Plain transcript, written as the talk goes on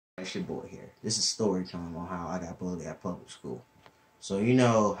It's your boy here. This is story time on how I got bullied at public school. So you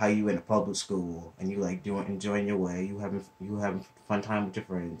know how you in a public school and you like enjoying your way, you having fun time with your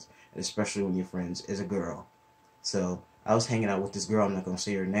friends, and especially when your friends is a girl. So I was hanging out with this girl. I'm not gonna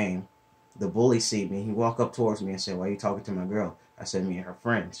say her name. The bully see me. He walked up towards me and said, "Why are you talking to my girl?" I said, "Me and her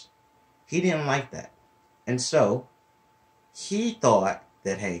friends." He didn't like that, and so he thought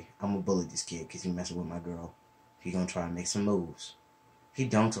that, hey, I'm gonna bully this kid because he messing with my girl. He gonna try and make some moves. He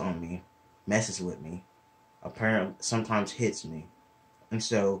dunks on me, messes with me, apparently sometimes hits me. And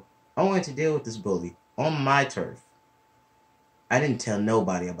so I wanted to deal with this bully on my turf. I didn't tell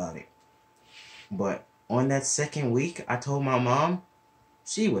nobody about it. But on that second week, I told my mom.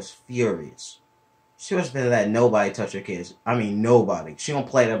 She was furious. She was gonna let nobody touch her kids. I mean, nobody. She don't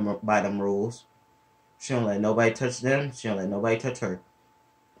play them by them rules. She don't let nobody touch them. She don't let nobody touch her.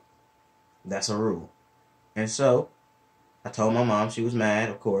 That's a rule. And so I told my mom. She was mad,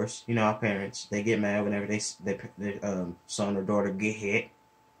 of course. You know, our parents, they get mad whenever their son or daughter get hit.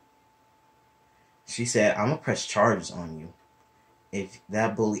 She said, "I'm going to press charges on you if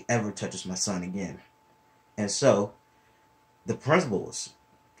that bully ever touches my son again." And so the principal was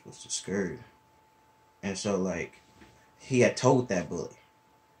just scared. And so, like, he had told that bully.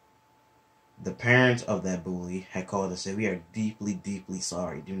 The parents of that bully had called and said, "We are deeply, deeply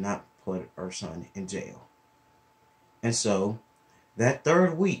sorry. Do not put our son in jail." And so that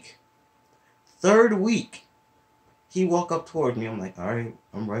third week, he walked up towards me. I'm like, "All right,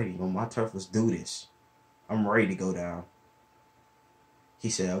 I'm ready. On my turf, let's do this. I'm ready to go down." He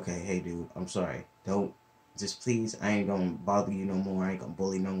said, "Okay, hey, dude, I'm sorry. Don't, just please, I ain't gonna bother you no more. I ain't gonna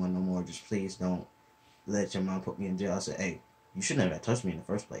bully no one no more. Just please don't let your mom put me in jail." I said, "Hey, you shouldn't have touched me in the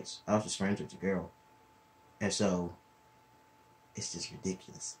first place. I was just friends with your girl." And so it's just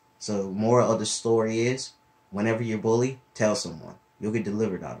ridiculous. So moral of the story is, whenever you're bullied, tell someone. You'll get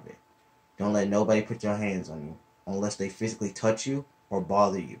delivered out of it. Don't let nobody put your hands on you unless they physically touch you or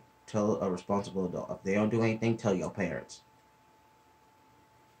bother you. Tell a responsible adult. If they don't do anything, tell your parents.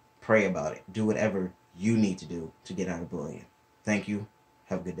 Pray about it. Do whatever you need to do to get out of bullying. Thank you.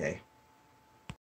 Have a good day.